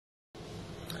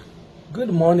Good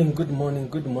morning,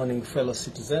 fellow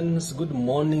citizens. Good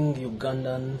morning,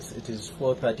 Ugandans. It is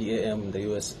 4:30 a.m. in the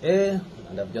USA,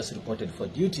 and I've just reported for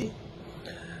duty.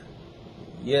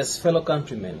 Yes, fellow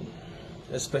countrymen,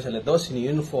 especially those in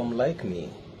uniform like me.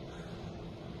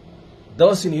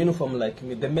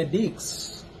 The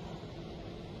medics.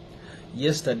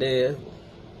 Yesterday,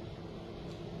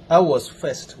 I was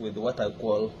faced with what I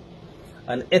call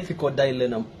an ethical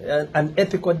dilemma.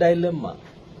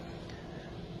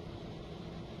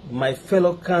 My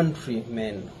fellow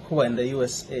countrymen who are in the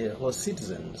USA, who are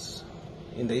citizens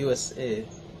in the USA,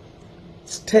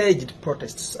 staged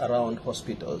protests around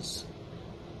hospitals,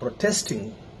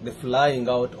 protesting the flying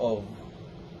out of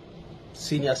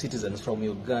senior citizens from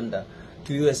Uganda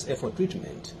to USA for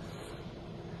treatment.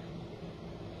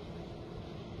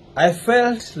 I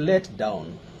felt let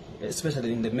down,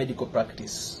 especially in the medical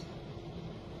practice.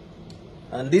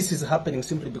 And this is happening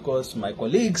simply because my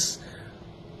colleagues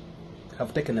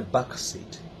have taken a back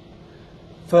seat.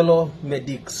 Fellow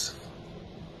medics,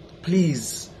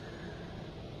 please,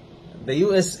 the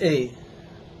USA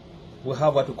will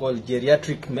have what we call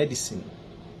geriatric medicine,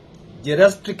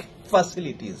 geriatric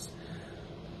facilities.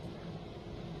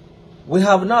 We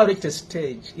have now reached a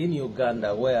stage in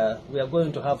Uganda where we are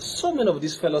going to have so many of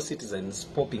these fellow citizens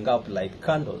popping up like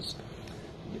candles.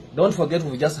 Don't forget,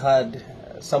 we just had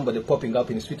somebody popping up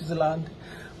in Switzerland.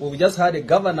 We just had a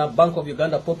governor, Bank of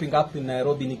Uganda, popping up in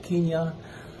Nairobi, in Kenya.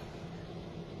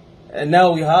 And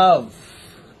now we have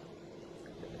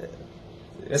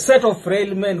a set of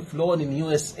frail men flown in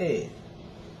USA,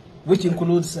 which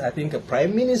includes, I think, a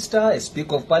prime minister, a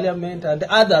speaker of parliament, and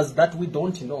others that we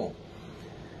don't know.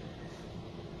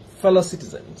 Fellow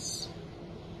citizens,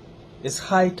 it's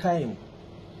high time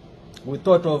we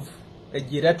thought of a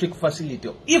geriatric facility.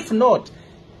 If not,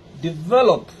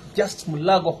 develop just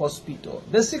Mulago Hospital,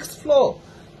 the 6th floor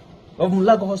of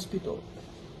Mulago Hospital.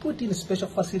 Put in special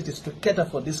facilities to cater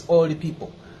for these old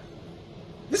people.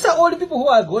 These are old people who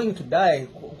are going to die.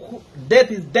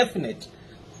 Death is definite.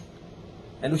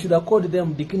 And we should accord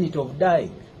them dignity of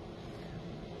dying.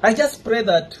 I just pray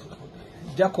that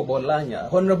Jacob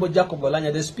Olanya, Honorable Jacob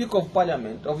Olanya, the Speaker of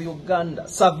Parliament of Uganda,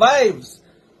 survives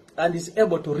and is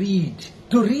able to read,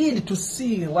 to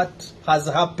see what has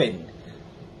happened.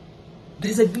 There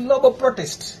is a global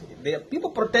protest. There are people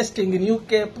protesting in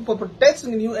UK, people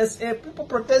protesting in USA, people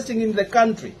protesting in the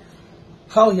country.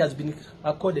 How he has been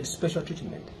accorded special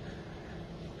treatment.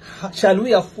 Shall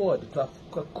we afford to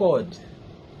accord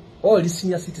all these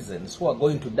senior citizens who are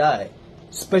going to die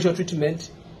special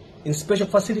treatment in special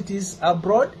facilities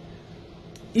abroad?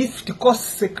 If it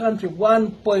costs the country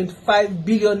 1.5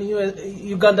 billion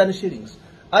Ugandan shillings,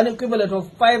 an equivalent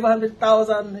of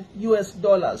 $500,000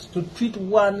 US to treat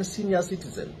one senior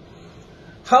citizen,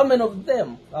 how many of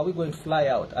them are we going to fly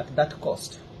out at that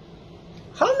cost?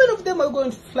 How many of them are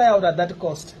going to fly out at that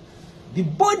cost? The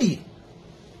body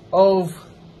of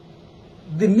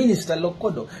the minister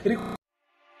Lokodo